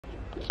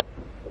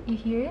You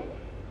hear it?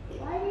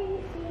 Why did you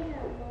say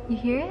that? You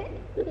hear it?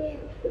 Yeah.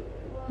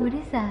 What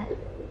is that?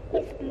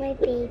 It's my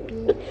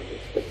baby.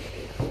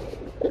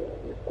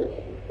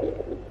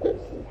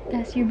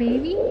 That's your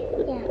baby?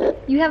 Yeah.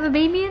 You have a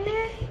baby in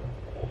there?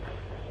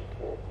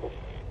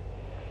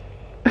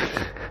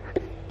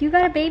 You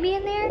got a baby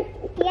in there?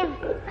 Yeah.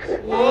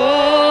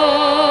 Whoa,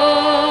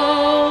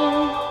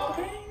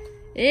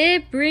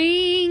 it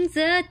brings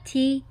a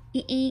tear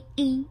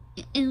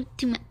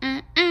to my eye.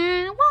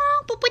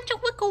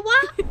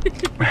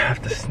 I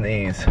have to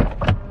sneeze,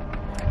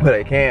 but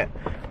I can't.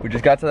 We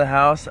just got to the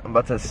house. I'm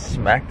about to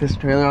smack this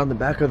trailer on the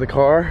back of the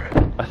car.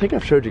 I think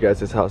I've showed you guys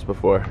this house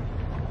before.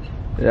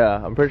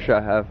 Yeah, I'm pretty sure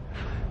I have.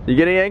 You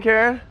getting in,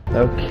 Karen?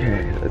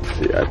 Okay, let's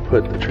see. I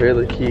put the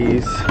trailer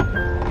keys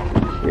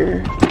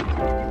here.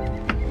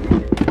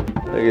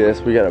 Look at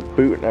this, we got a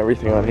boot and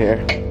everything on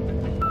here.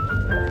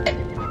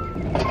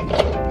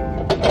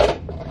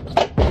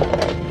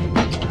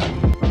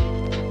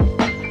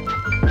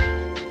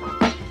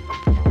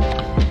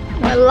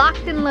 We're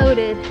locked and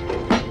loaded.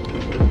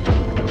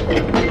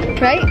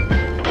 Right?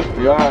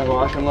 We are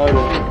locked and loaded.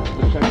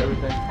 Let's check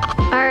everything.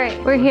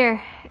 Alright, we're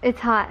here. It's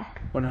hot.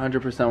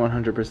 100%,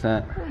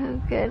 100%.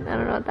 Oh, good. I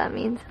don't know what that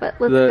means, but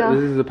let's go.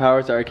 This is the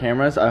power to our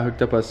cameras. I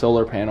hooked up a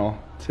solar panel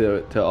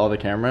to all the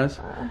cameras,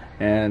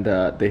 and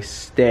they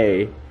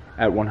stay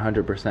at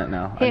 100%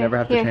 now. I never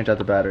have to change out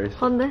the batteries.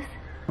 Hold this.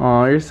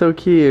 Oh, you're so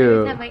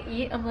cute. Every time I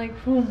eat, I'm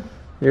like, boom.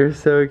 You're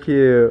so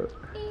cute.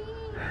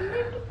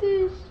 Look at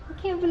this. I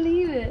can't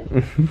believe it.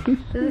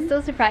 Does it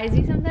still surprise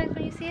you sometimes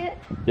when you see it?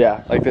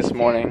 Yeah, like this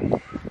morning.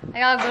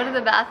 Like I'll go to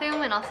the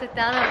bathroom and I'll sit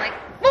down and I'm like,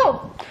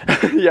 whoa!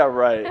 Yeah,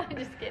 right. I'm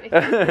just kidding.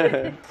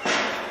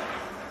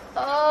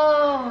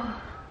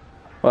 Oh.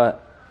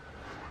 What?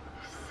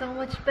 So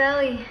much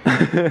belly.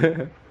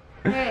 Alright,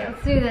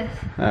 let's do this.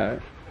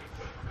 Alright.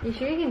 You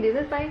sure you can do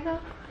this by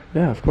yourself?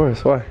 Yeah, of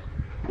course. Why?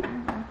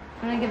 I'm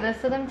gonna give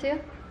this to them too.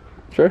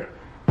 Sure.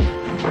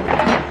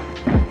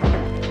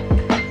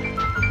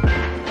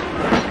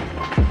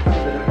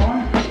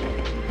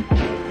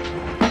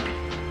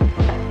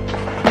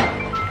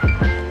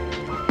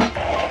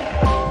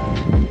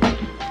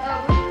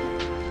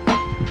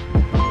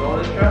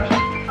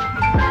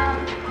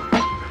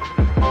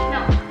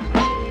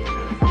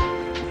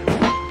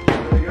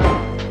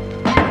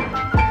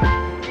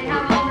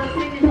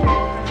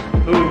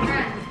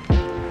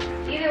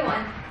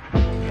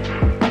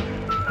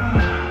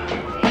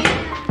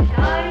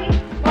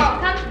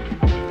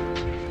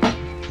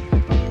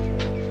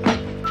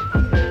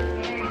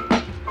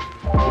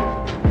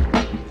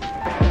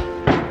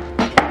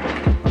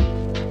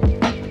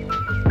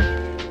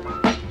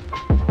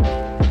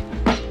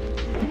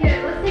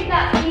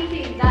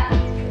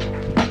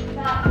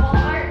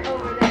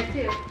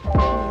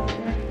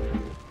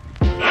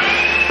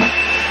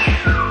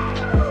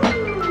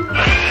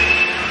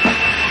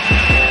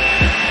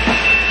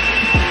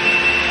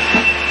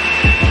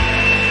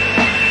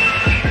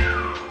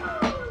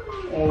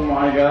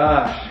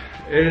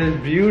 It is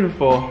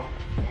beautiful.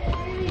 It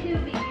really do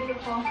be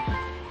beautiful.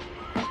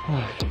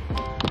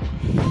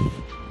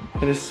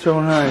 It is so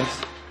nice.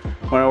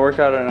 When I work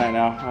out at night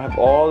now, I have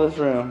all this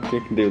room.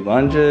 You can do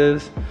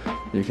lunges.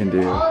 You can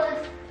do all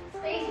this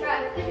space for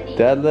activity.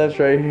 Deadlifts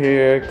right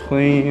here,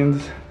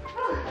 cleans.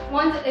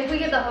 Once, if we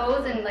get the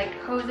hose and like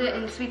hose it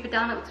and sweep it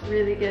down, it looks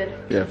really good.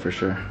 Yeah, for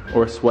sure.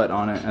 Or sweat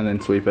on it and then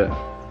sweep it.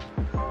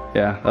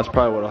 Yeah, that's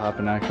probably what'll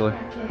happen actually.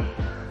 Okay.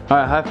 All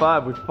right, high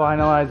five. We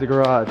finalized the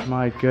garage.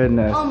 My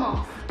goodness.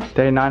 Almost.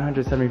 Day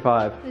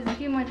 975. There's a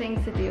few more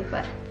things to do,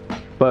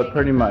 but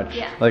pretty much.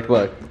 Yeah. Like,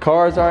 look,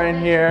 cars are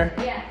in here.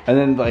 Yeah. And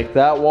then like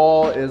that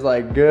wall is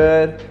like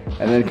good.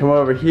 And then come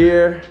over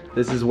here.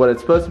 This is what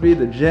it's supposed to be,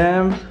 the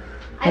gym.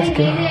 I think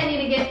maybe I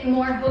need to get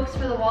more hooks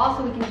for the wall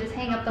so we can just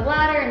hang up the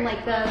ladder and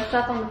like the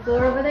stuff on the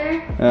floor over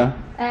there. Yeah.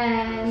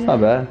 And it's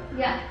not bad.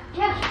 Yeah.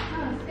 Yeah.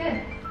 Oh, it's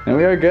good. And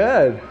we are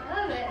good.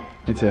 I love it.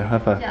 Me too. High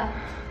five. Yeah.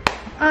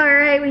 All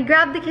right, we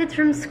grabbed the kids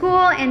from school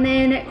and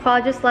then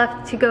Khoa just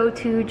left to go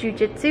to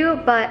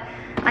jujitsu, but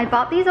I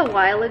bought these a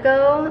while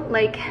ago,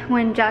 like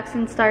when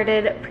Jackson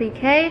started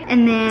pre-K,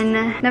 and then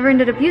never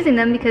ended up using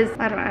them because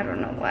I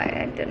don't know why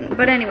I didn't.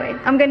 But anyway,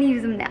 I'm gonna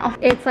use them now.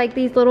 It's like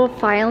these little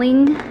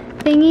filing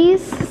thingies,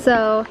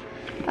 so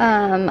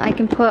I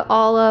can put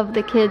all of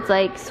the kids'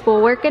 like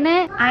schoolwork in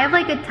it. I have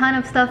like a ton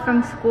of stuff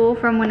from school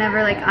from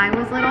whenever like I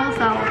was little,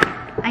 so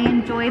I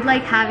enjoyed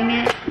like having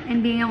it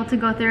and being able to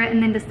go through it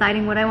and then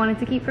deciding what I wanted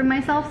to keep for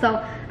myself.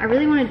 So I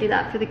really want to do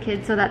that for the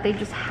kids so that they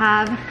just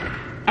have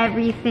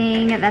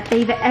everything that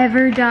they've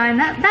ever done.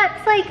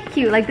 That's like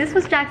cute. Like this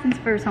was Jackson's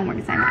first homework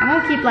assignment. I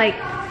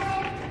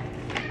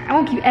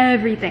won't keep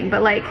everything,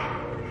 but like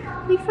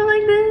stuff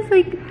like this.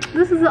 Like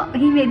this is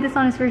he made this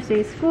on his first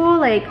day of school.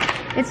 Like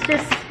it's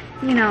just,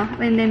 you know,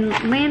 and then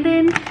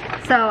Landon.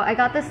 So I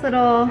got this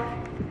little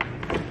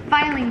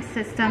filing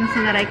system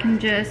so that I can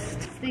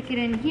just stick it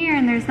in here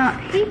and there's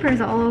not papers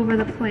all over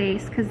the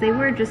place because they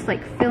were just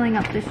like filling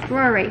up this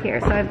drawer right here.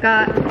 So I've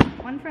got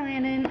one for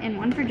Landon and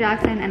one for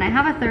Jackson, and I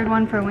have a third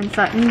one for when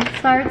Sutton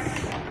starts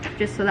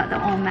just so that they'll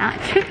all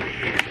match.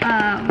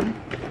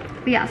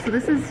 But yeah, so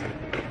this is,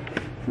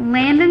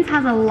 Landon's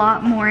has a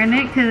lot more in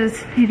it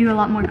because they do a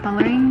lot more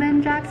coloring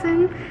than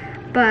Jackson,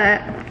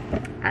 but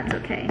that's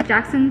okay.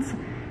 Jackson's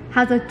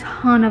has a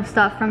ton of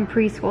stuff from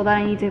preschool that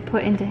I need to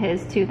put into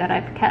his too that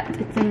I've kept.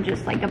 It's in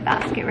just like a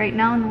basket right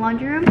now in the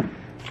laundry room.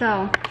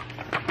 So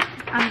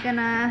I'm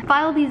gonna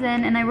file these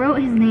in, and I wrote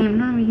his name. I don't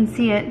know if you can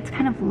see it. It's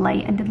kind of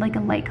light. I did like a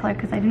light color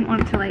because I didn't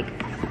want it to like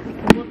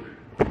look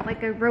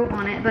like I wrote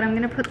on it, but I'm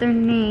gonna put their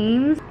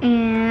names,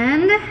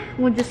 and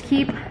we'll just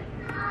keep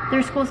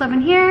their school stuff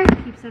in here,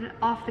 keeps it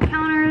off the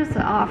counters,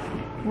 off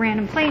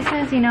random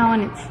places, you know,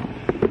 and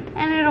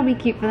it'll be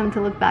cute for them to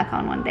look back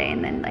on one day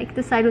and then like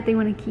decide what they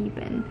want to keep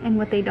and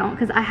what they don't,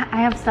 because I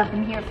have stuff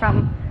in here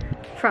from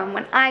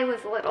when I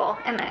was little,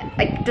 and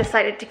I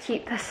decided to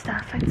keep this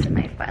stuff. It's in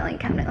my filing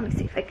cabinet. Let me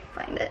see if I can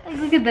find it. Like,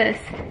 look at this.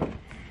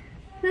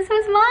 This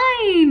was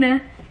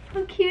mine.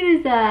 How cute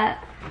is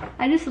that?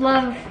 I just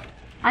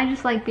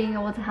like being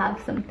able to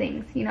have some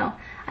things, you know.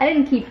 I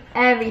didn't keep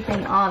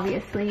everything,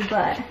 obviously,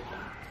 but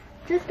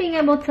just being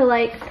able to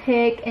like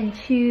pick and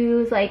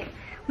choose. Like,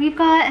 we've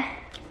got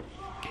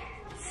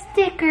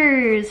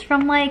stickers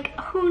from like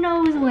who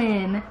knows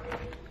when,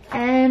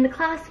 and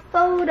class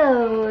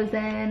photos,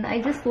 and I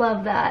just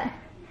love that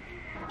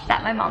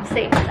my mom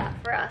saved that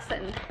for us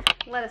and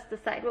let us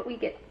decide what we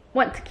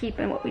want to keep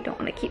and what we don't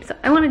want to keep. So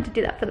I wanted to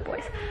do that for the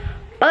boys.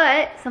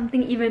 But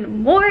something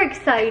even more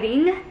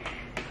exciting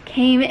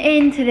came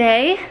in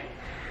today.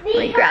 Let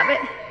me grab it.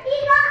 We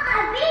got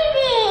a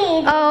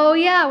baby! Oh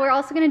yeah, we're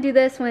also gonna do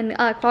this when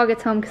Khoa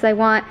gets home because I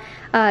want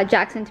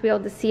Jackson to be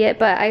able to see it.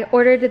 But I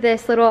ordered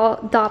this little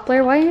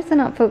Doppler. Why is it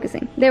not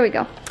focusing? There we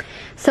go.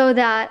 So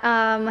that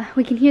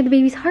we can hear the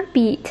baby's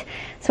heartbeat.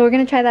 So we're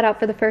gonna try that out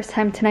for the first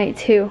time tonight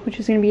too, which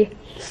is gonna be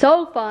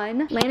so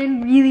fun.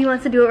 Landon really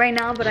wants to do it right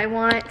now, but I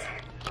want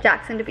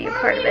Jackson to be a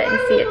part of it and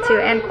see it too,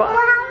 and Khoa.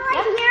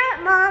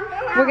 Mom.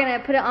 We're gonna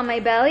put it on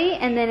my belly,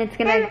 and then it's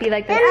gonna be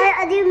like this.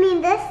 Do you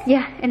mean this?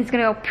 Yeah, and it's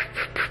gonna go.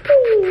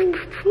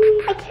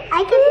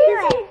 I can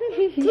do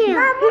it. Too.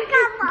 Mom, look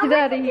up. Get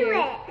out of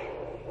here.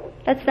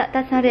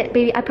 That's not it,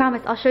 baby. I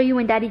promise. I'll show you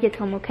when Daddy gets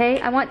home, okay?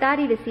 I want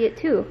Daddy to see it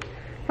too.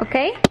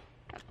 Okay?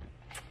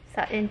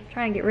 Sat in,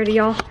 trying to get rid of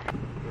y'all.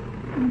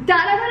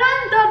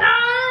 Da-da-da-da-da-da!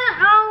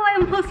 Oh, I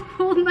almost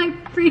pulled my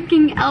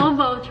freaking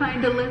elbow trying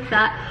to lift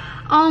that.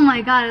 Oh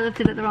my god, I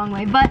lifted it the wrong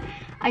way. But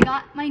I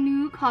got my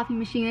new coffee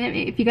machine.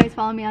 If you guys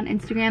follow me on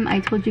Instagram, I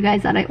told you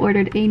guys that I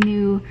ordered a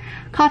new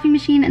coffee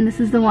machine, and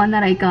this is the one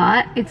that I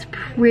got. It's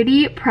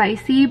pretty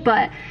pricey,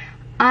 but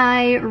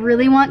I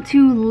really want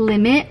to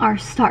limit our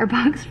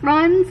Starbucks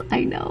runs.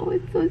 I know,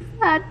 it's so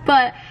sad,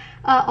 but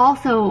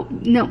also,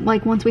 no,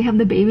 like once we have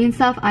the baby and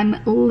stuff, I'm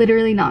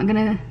literally not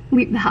gonna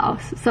leave the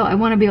house. So I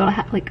want to be able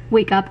to like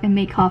wake up and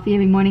make coffee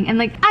every morning. And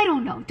like, I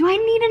don't know, do I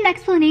need an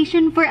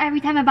explanation for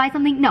every time I buy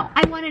something? No,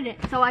 I wanted it,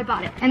 so I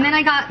bought it. And then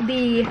I got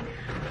the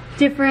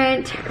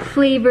different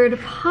flavored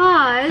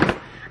pods.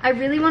 I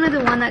really wanted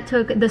the one that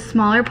took the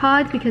smaller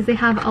pods because they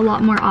have a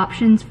lot more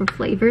options for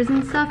flavors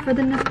and stuff for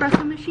the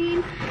Nespresso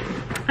machine.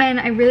 And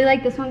I really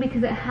like this one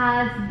because it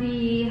has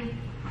this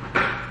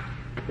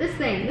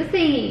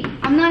thingy.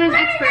 I'm not an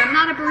expert, I'm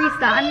not a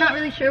barista, I'm not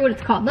really sure what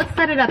it's called. Let's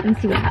set it up and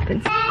see what happens.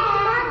 Is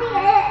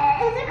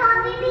the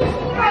coffee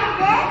machine like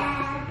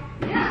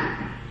this?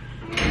 Yeah.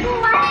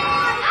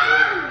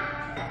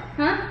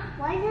 Huh?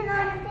 Why is it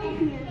not a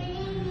thing?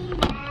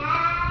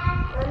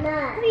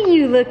 What are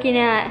you looking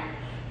at?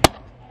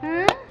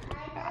 Huh?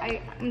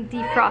 I'm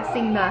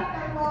defrosting the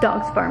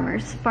dog's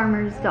farmer's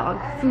dog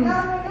food.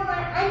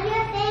 I'm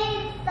just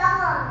singing a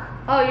song.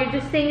 Oh, you're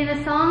just singing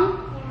a song?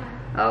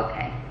 Yeah.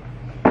 Okay.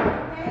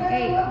 There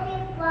you go.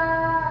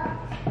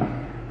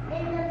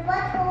 In the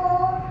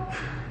butthole.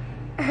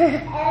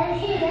 And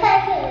she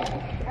does it.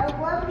 And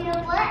whoop your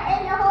butt in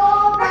the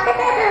whole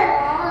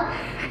butthole.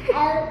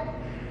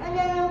 And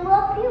then you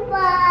whoop your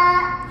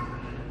butt.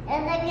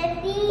 And I can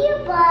see your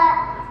butt.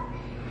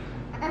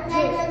 And I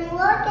can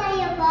look at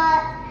your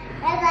butt.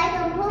 And I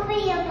can poop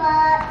in your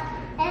butt.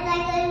 And I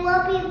can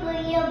whoop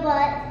your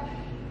butt.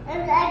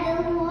 And I can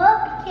whoop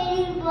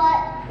Katie's butt.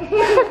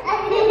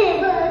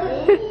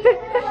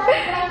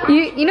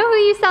 You know who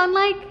you sound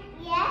like?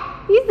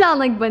 Yeah? You sound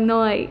like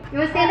Benoit. You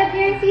want to stand up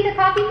here and see the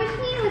coffee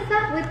machine? What's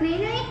up with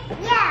Nene?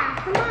 Yeah.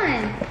 Come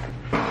on.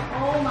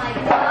 Oh my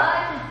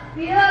gosh, it's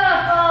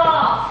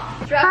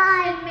beautiful.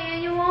 Instruction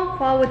manual.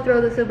 Paul would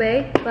throw this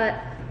away, but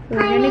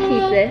we're gonna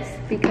keep this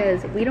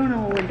because we don't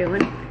know what we're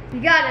doing.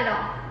 You got it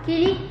all.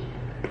 Kitty?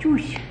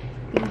 Choosh.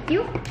 Thank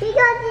you.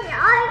 Because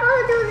I'm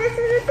going to do this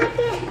in a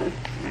second.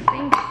 I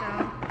think so.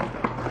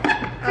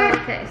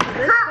 Okay, so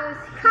this goes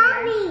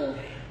here.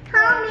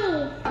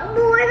 Tommy.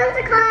 Where does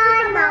the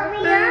car go?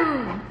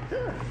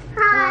 Boom.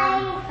 Hi.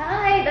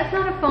 Hi, that's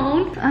not a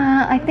phone.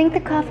 I think the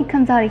coffee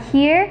comes out of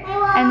here,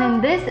 and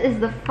then this is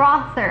the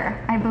frother,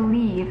 I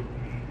believe.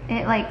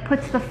 It like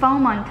puts the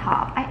foam on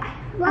top. I'm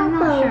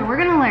not sure. We're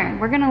gonna learn.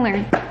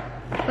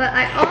 But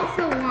I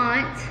also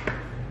want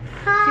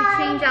to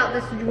change out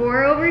this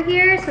drawer over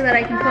here so that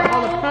I can put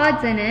all the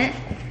pods in it.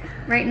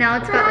 Right now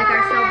it's got like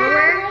our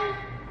silverware.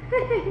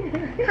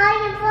 Hide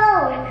your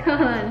phone.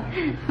 Come on.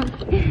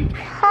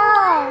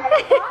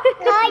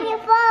 Hide your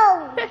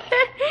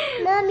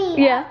phone. Mommy.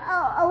 Yeah.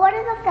 What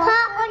is the phone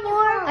on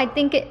your? I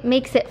think it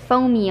makes it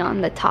foamy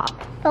on the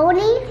top.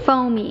 Phony?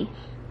 Foamy.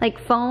 Like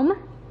foam?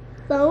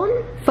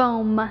 Phone?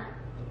 Foam.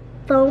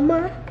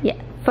 Foma?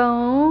 Yeah.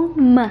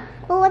 Foam.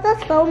 Well, what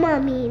does Foma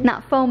mean?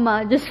 Not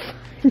foama, just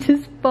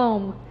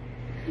foam.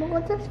 Well,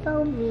 what does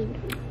foam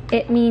mean?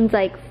 It means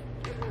like,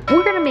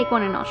 we're gonna make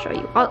one and I'll show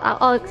you.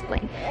 I'll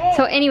explain.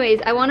 So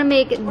anyways, I wanna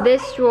make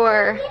this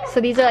drawer, so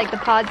these are like the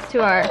pods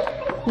to our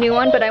new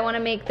one, but I wanna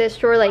make this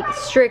drawer like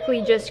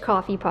strictly just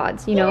coffee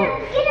pods. You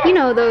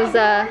know those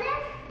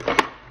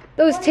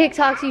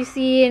TikToks you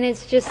see and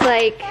it's just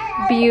like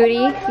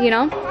beauty, you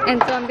know?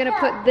 And so I'm gonna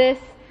put this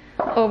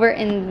over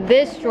in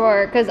this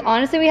drawer because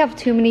honestly we have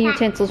too many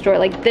utensils drawer.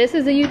 Like this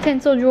is a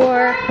utensil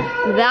drawer,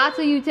 that's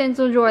a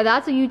utensil drawer,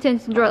 that's a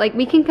utensil drawer. Like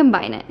we can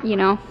combine it, you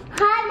know?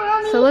 Hi,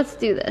 Mommy. So let's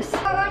do this.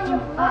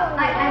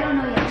 I don't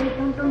know yet.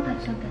 Wait, don't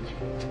touch.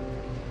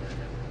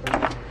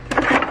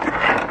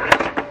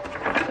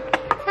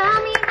 Tell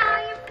me how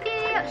you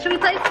feel. Should we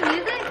play some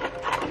music?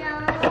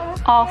 No.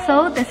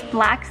 Also, this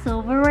black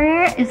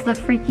silverware is the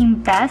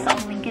freaking best.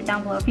 I'll link it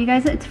down below for you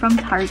guys. It's from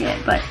Target,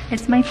 but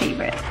it's my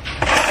favorite.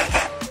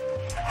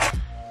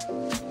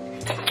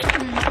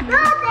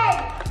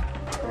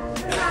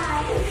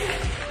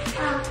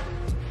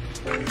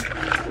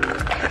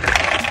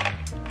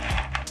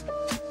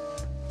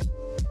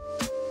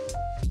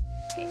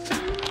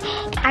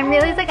 I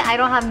realize like I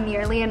don't have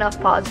nearly enough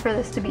pods for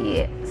this to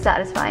be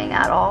satisfying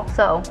at all,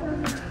 so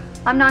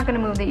I'm not gonna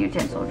move the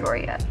utensil drawer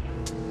yet.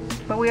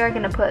 But we are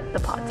gonna put the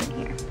pods in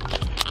here.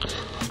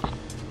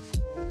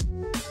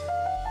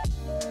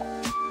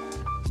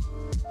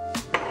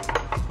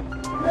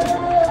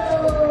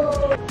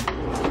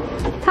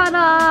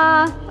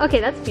 Ta-da! Okay,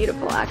 that's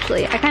beautiful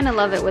actually. I kind of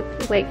love it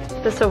with like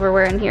the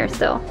silverware in here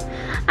still.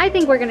 I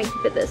think we're gonna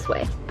keep it this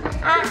way.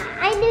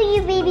 I knew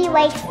your baby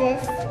likes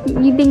this.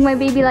 You think my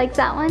baby likes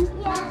that one?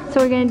 Yeah. So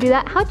we're gonna do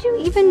that. How'd you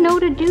even know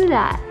to do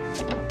that?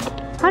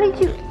 How did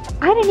you?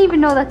 I didn't even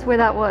know that's where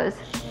that was.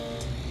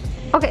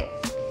 Okay.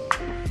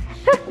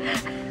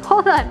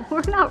 Hold on,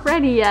 we're not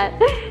ready yet.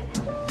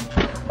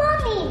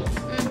 Mommy.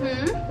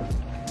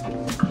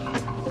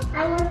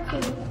 I want to.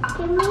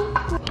 Give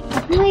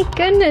me. My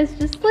goodness,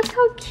 just look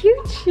how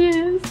cute she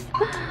is.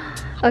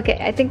 Okay,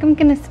 I think I'm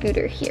gonna scoot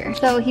her here.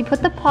 So he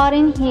put the pot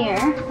in here.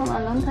 Hold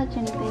on, don't touch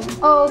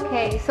anything.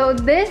 Okay, so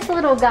this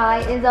little guy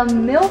is a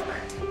milk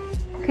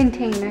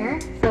container.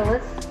 So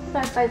let's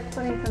start by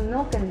putting some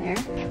milk in there.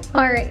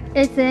 All right,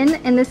 it's in,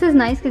 and this is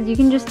nice because you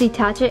can just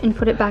detach it and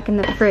put it back in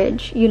the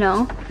fridge, you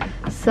know?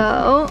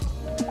 So,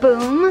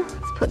 boom,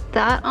 let's put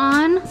that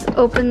on. Let's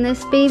open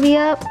this baby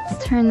up.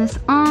 Let's turn this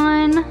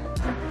on.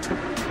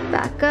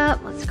 Back up,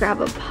 let's grab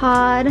a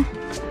pod.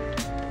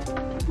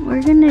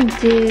 We're gonna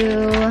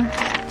do,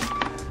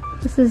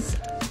 this is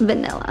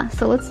vanilla,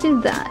 so let's do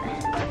that.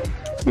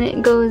 And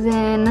it goes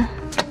in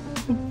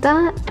like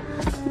that.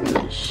 We're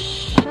gonna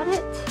shut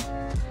it,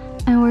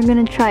 and we're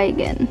gonna try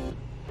again.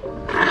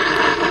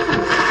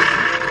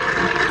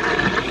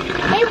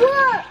 It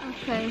worked!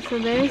 Okay, so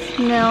there's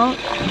milk.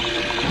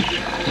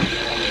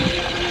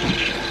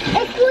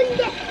 It's going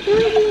down.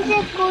 Is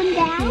it going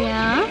down?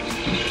 Yeah.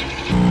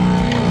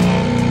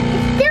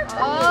 It's still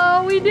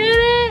Oh, we did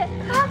it!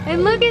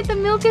 And look at the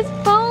milk is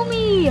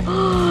foamy.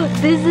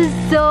 This is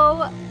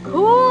so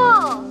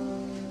cool.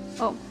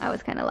 Oh, I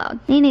was kind of loud.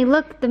 Nene,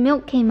 look, the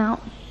milk came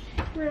out.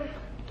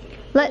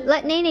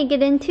 Let Nene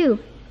get in too.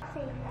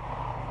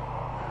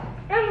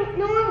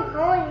 No, I'm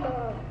calling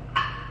Mom.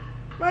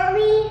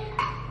 Mommy.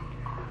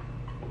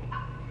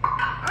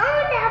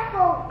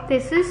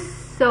 This is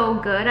so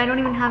good. I don't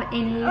even have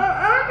any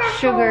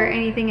sugar or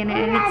anything in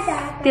it, and it's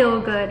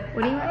still good.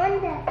 What do you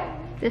want?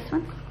 This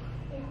one?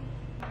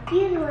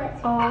 You do it.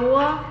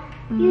 Oh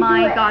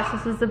my gosh,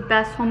 this is the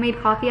best homemade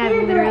coffee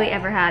I've literally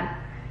ever had.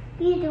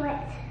 You do it.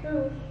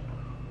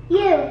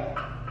 You.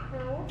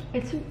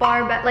 It's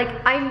far better. Like,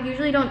 I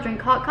usually don't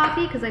drink hot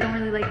coffee because I don't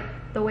really like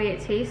the way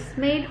it tastes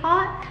made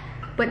hot.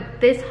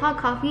 But this hot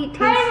coffee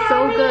tastes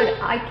so good.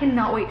 I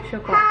cannot wait to show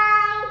Khoa.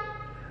 Hi.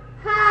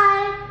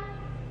 Hi.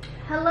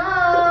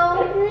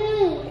 Hello. It's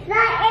me. It's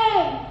not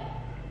in.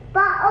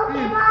 But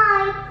okay,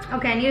 bye.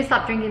 Okay, I need to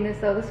stop drinking this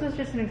though. This was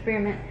just an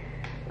experiment.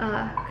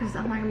 Because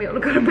I'm not gonna be able to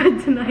go to bed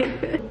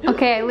tonight.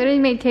 Okay, I literally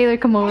made Taylor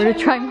come over to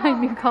try my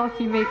new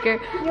coffee maker.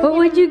 What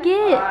would you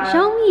get?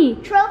 Show me.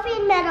 Trophy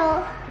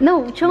medal.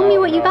 No, show me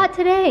what you got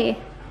today.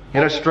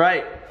 Get a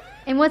stripe.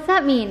 And what's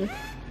that mean?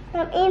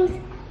 That means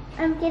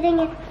I'm getting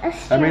a That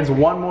stripe. means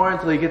one more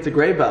until he gets a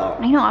gray belt.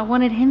 I know, I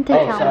wanted him to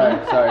tell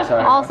me.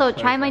 Sorry. Also,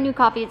 try my new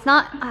coffee. It's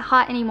not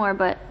hot anymore,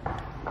 but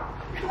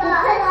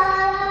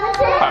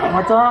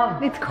What's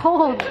wrong? it's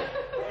cold.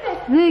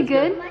 Isn't it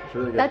good? It's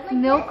really good. That's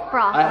milk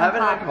froth. I on haven't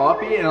top. had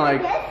coffee in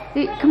like,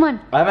 Dude, come on.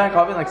 I haven't had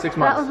coffee in like 6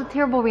 That was months. a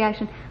terrible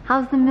reaction.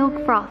 How's the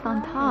milk froth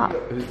on top?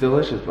 It was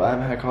delicious, but I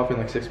haven't had coffee in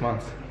like 6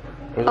 months.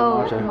 Where's the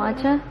Oh, matcha?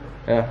 matcha?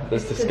 Yeah,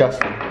 that's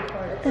disgusting.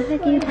 What the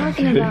heck are you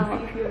talking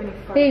about?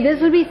 Hey,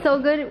 this would be so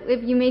good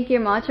if you make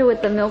your matcha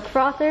with the milk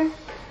frother.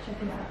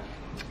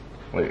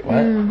 Wait, what?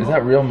 Is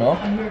that real milk?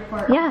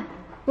 Yeah.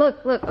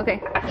 Look,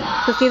 okay.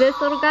 So see this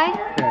little guy?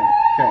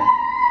 Karen.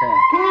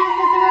 Can you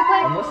listen real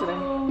quick? I'm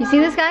listening. You see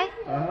this guy?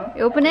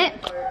 You open it.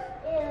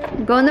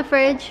 You go in the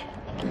fridge.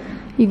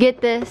 You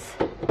get this.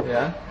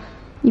 Yeah?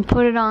 You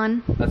put it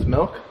on. That's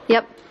milk?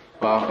 Yep.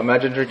 Wow,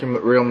 imagine drinking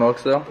real milk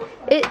still.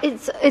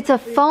 It's a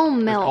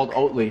foam milk. It's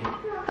called Oatly.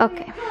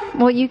 Okay.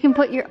 Well, you can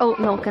put your oat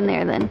milk in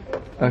there then.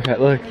 Okay,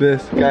 look,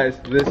 this, guys,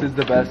 this is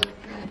the best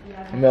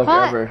milk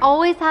ever.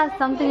 Always has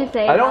something to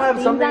say. I don't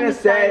have something to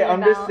say,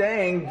 I'm just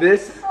saying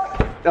this.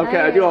 Okay,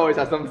 I do always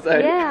have something to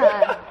say.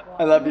 Yeah.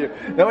 I love you.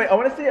 No, wait, I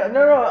want to see it.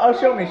 No, oh,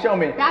 show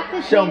me. Back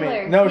to Show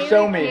Taylor. me. No, Taylor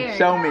show me. cares.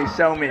 Show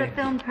me.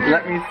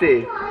 Let me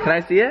see. Can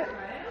I see it?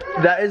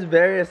 That is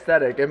very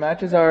aesthetic. It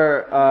matches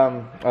our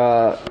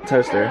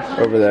toaster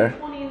over there.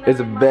 It's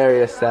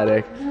very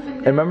aesthetic.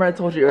 And remember I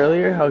told you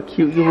earlier how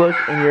cute you look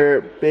in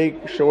your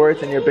big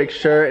shorts and your big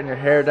shirt and your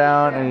hair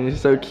down and you're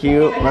so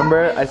cute.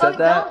 Remember I said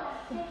that?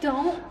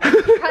 Don't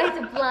try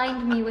to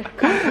blind me with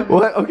compliments.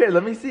 What? Okay,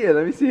 let me see it.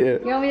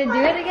 You want me to do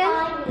it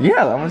again?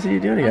 Yeah, I want to see you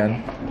do it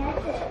again.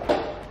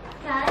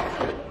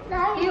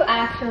 You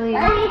actually.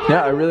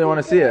 Yeah, I really want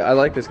to see it. I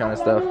like this kind of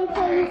stuff.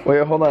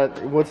 Wait, hold on.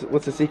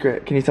 What's the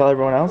secret? Can you tell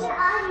everyone else?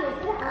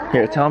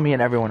 Here, tell me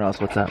and everyone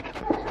else what's up.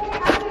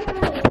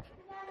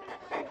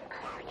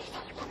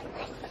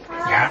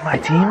 You're on my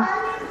team?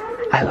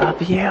 I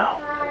love you.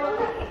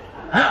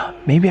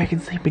 Maybe I can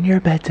sleep in your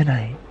bed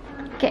tonight.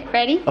 Okay,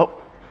 ready? Oh,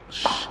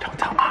 shh, don't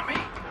tell mommy.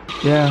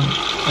 Yeah,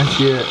 I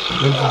see it.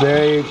 It's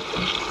very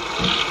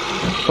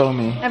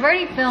foamy. I've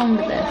already filmed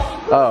this.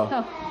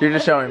 Oh, you're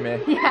just showing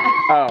me.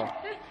 Yeah.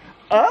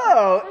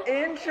 Oh,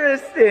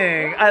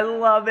 interesting. I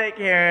love it,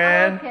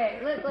 Keren. Okay,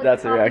 look.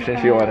 That's the reaction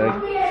she wanted.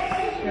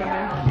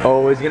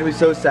 Oh, it's gonna be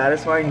so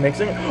satisfying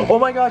mixing. Oh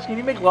my gosh, can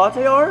you make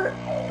latte art?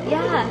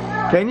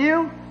 Yeah. Can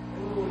you?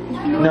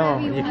 No,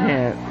 you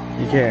can't.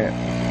 You can't.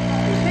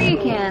 Sure you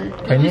can.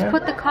 Can Just you?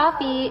 put the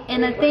coffee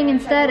in a thing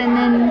instead and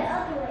then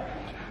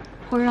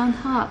pour it on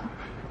top.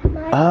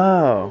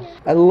 Oh,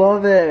 I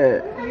love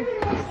it.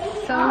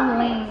 So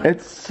lame.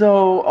 It's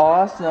so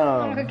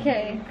awesome.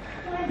 Okay.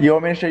 You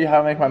want me to show you how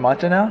to make my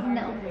matcha now?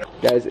 No.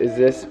 Guys, is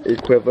this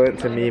equivalent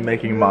to me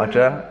making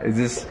matcha?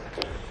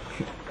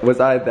 Was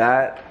I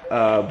that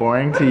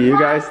boring to you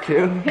guys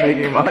too?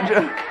 Making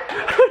matcha?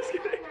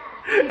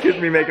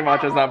 Because me making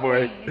matcha is not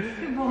boring.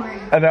 Too boring.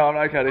 I know, I'm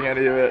not cutting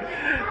any of it.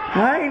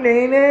 Hi,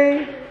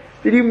 Nene.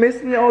 Did you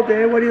miss me all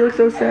day? Why do you look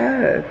so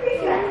sad?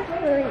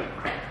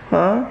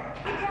 Huh?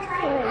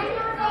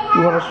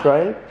 You want to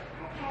strike?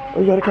 Oh,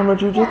 you gotta come to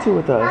jiu-jitsu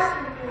with us.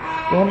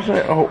 You want to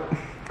strike? Oh,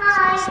 so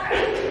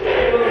sad.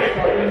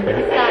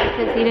 It's sad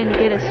because he didn't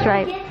get a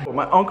stripe.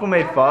 My uncle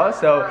made pho,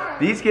 so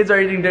these kids are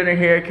eating dinner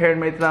here. Keren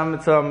made them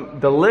some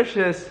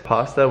delicious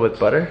pasta with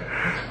butter.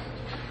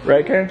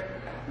 Right, Keren?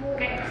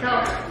 Okay,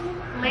 so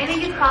Landon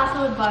gets pasta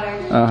with butter,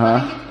 Uh-huh.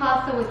 Landon gets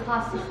pasta with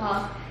pasta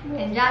sauce,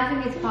 and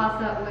Jackson gets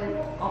pasta with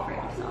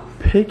Alfredo sauce.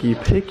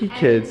 Picky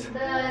kids. And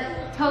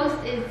the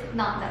toast is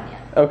not done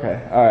yet.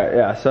 Okay, alright,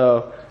 yeah,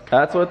 so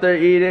that's what they're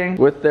eating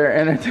with their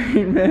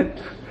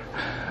entertainment.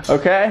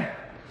 Okay?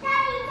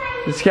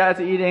 This cat's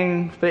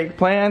eating fake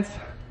plants.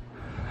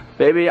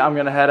 Baby, I'm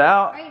gonna head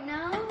out. Right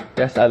now?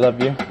 Yes, I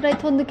love you. But I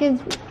told the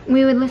kids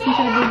we would listen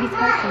to the baby's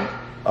heartbeat.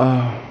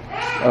 Oh,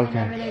 Whenever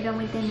okay. they're done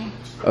with dinner.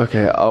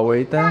 Okay, I'll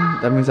wait then.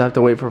 That means I have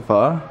to wait for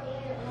pho.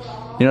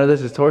 You know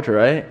this is torture,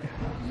 right?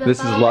 This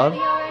is love?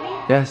 Ready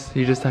already? Yes,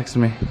 you just texted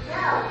me.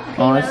 Okay,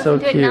 Oh, you it's so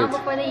wanna listen to it now cute.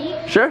 before they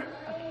eat? Sure.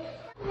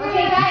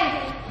 Okay,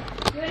 guys.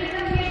 You want to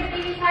come hear the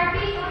baby's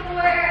heartbeat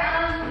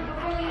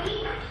before we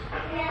eat?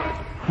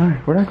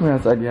 Alright, we're not going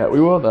outside yet. We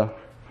will though.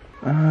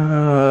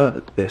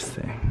 This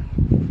thing.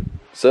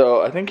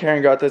 So I think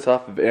Keren got this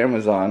off of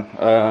Amazon.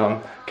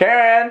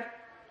 Keren!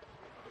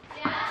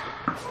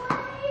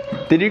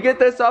 Did you get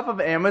this off of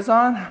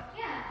Amazon?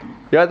 Yeah.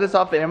 You got this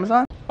off of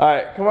Amazon?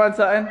 Alright, come on,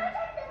 Sutton.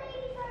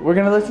 We're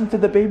gonna listen to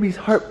the baby's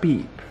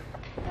heartbeat.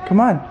 Come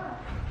on.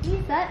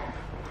 You set?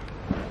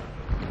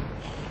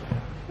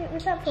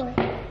 What's that for?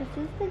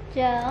 This is the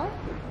gel.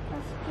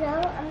 That's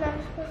gel. I'm not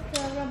supposed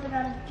to rub it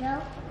on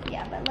gel.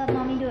 Yeah, but let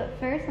mommy do it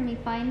first. Let me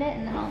find it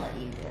and then I'll let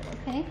you do it,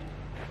 okay?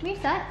 Come here,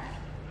 Sut.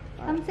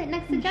 Come sit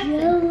next to Jackson.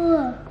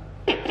 Gel.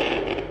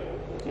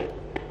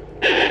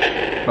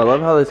 I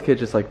love how this kid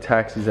just like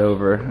taxis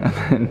over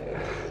and then...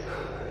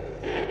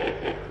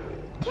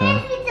 Can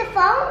I see the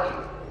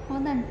phone?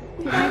 Hold on.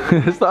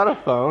 It's not a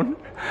phone.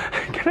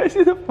 Can I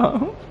see the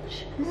phone?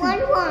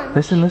 One.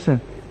 Listen, listen.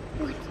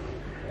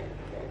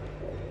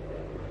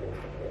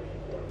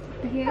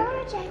 You hear?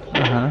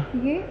 Uh-huh. You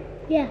hear?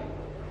 Yeah.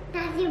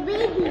 That's your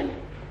baby.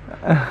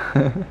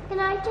 Can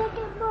I take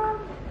it, Mom?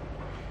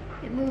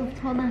 It moved.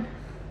 Hold on.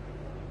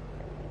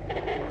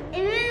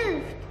 It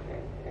moved.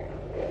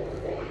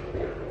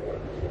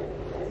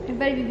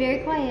 Everybody be very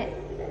quiet.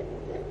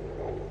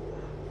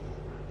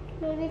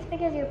 Maybe it's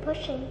because you're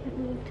pushing. It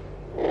moved.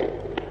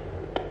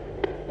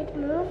 It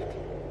moved.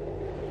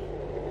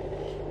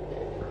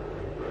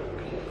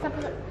 Stop.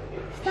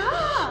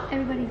 Stop.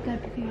 Everybody got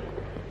prepared.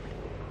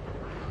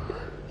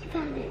 You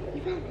found it.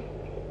 You found it.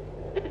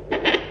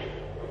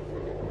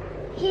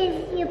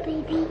 Here's your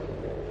baby.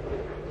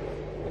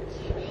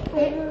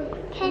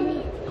 Can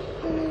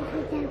you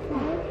put that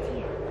phone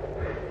here?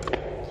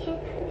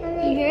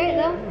 You hear it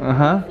though?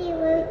 Uh-huh. You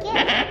work it?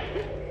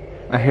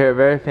 I hear it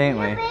very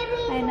faintly. Your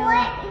baby's I know.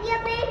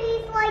 Your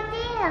baby's right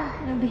there.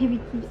 The baby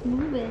keeps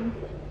moving.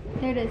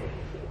 There it is.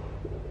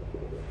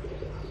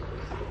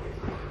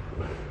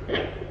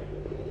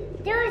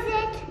 There's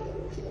it.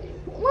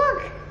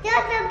 Look,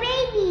 there's a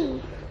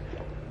baby.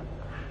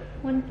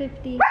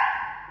 150.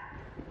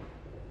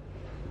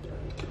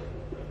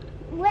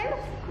 Where's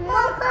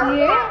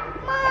Here?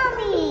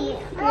 Mommy?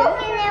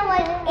 Open it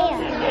like air.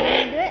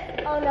 Do it.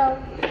 Oh no.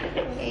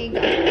 There you go.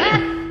 Ah!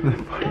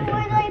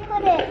 Where do I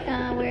put it?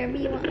 Wherever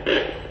you want.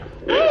 Wait,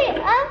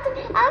 I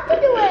have to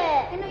do I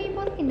it. know you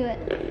both can do it.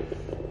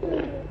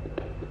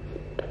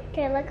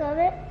 Okay, let go of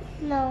it.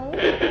 No.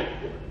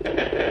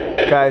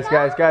 Guys.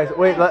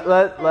 Wait,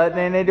 let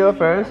Nene do it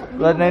first.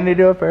 Let Nene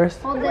do it first.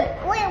 Hold it.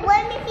 Wait,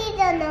 let me see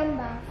the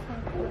number.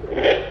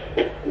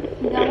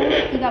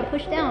 You got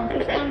push down.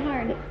 Push down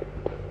hard.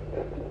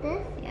 Like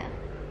this? Yeah.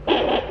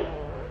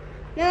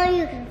 Now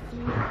you can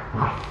see.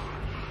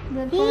 Is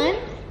that fun?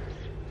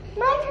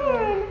 My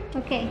turn.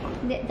 Okay.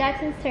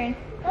 Jackson's turn.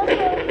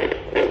 Okay.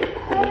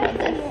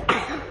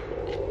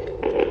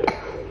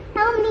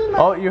 Help me, Mom.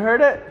 Oh, you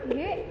heard it? You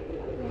hear it?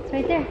 It's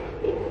right there.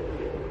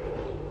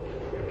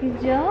 Good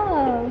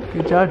job.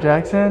 Good job,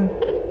 Jackson.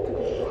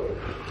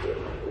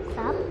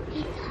 Stop.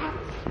 It's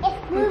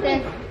Right moving.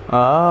 there.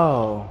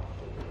 Oh.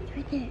 It's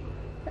right there.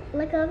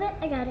 Let go of it.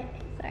 I got it.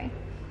 Sorry.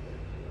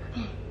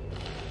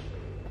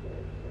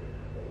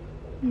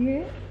 You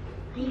hear it?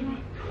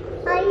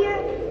 I hear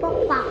bop,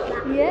 bop,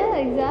 bop. Yeah,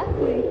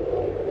 exactly.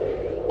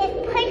 It's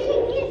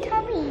pushing your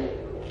tummy.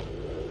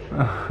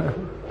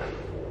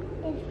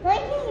 It's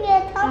pushing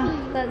your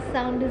tummy. That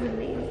sound is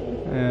amazing.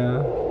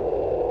 Yeah.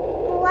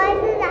 Why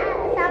does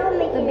that sound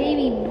make The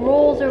baby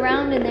rolls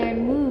around in there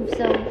and moves,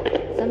 so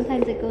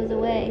sometimes it goes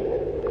away.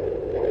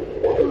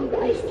 Oh,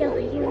 I still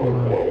hear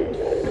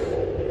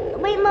it.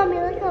 Wait, Mommy,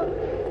 let go.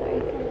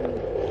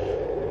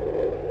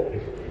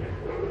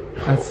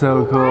 That's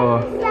so cool.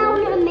 Why is the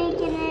sound of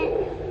making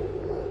it?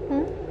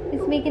 Huh?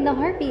 It's making the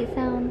heartbeat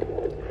sound.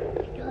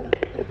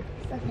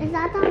 Is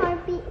that the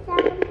heartbeat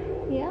sound?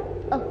 Yeah?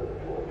 Oh,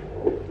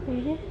 There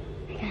it is.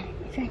 I got it.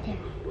 It's right there.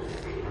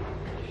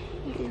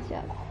 Good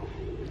job.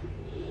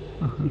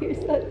 You're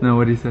so No,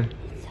 what do you say?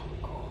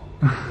 cool.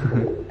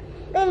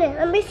 Wait a minute,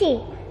 let me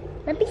see.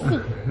 Let me see.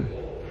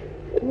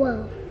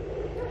 Whoa.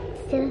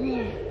 Still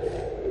there.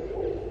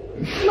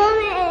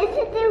 Mommy, is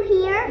it still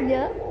here?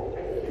 Yeah.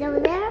 Over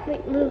there?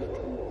 Wait, moved.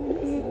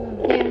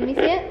 Here, let me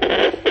see it.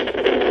 This is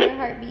another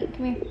heartbeat.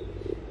 Come here.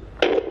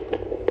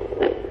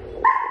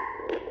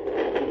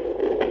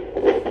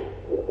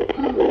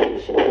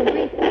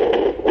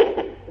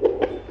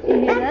 You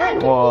hear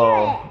that?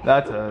 Whoa,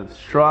 that's a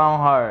strong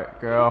heart,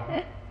 girl.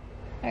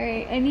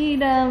 Alright, I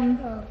need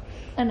a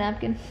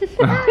napkin.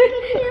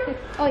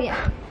 Oh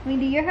yeah. Let me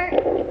do your heart.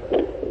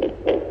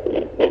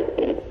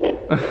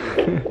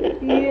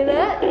 You hear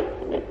that?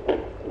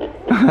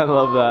 I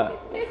love that.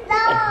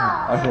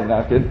 Stop! I say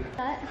napkin.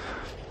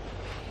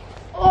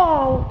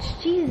 Oh,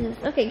 Jesus.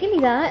 Okay, give me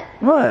that.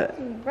 What?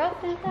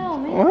 Rough as hell,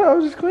 man. What? I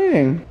was just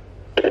cleaning.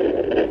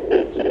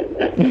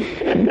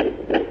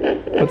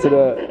 What's it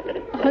at?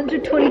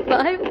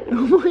 125?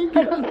 Oh my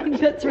I don't think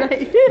that's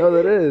right. No,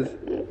 that is.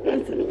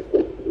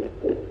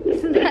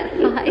 Isn't that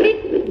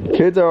high?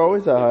 Kids are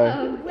always that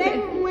high.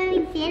 When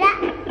we see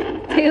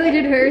that, Taylor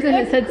did hers and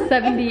it said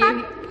 78.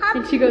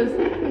 And she goes, I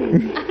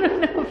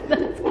don't know if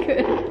that's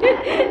good.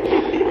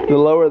 The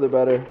lower, the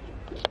better.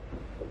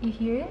 You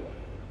hear it?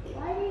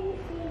 why do you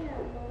see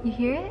that? You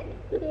hear it?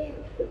 Yeah.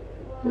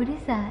 What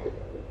is that?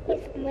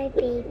 It's my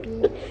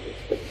baby.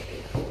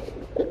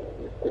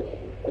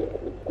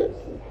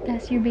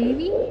 That's your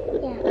baby?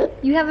 Yeah.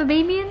 You have a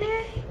baby in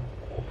there?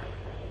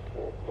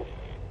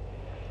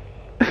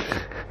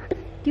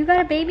 You got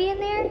a baby in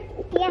there?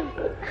 Yeah.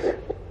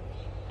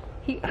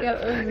 He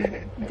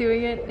was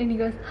doing it and he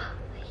goes,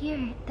 I hear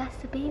it. That's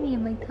the baby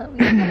in my tummy.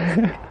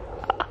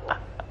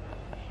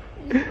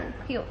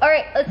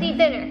 Alright, let's eat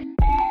dinner.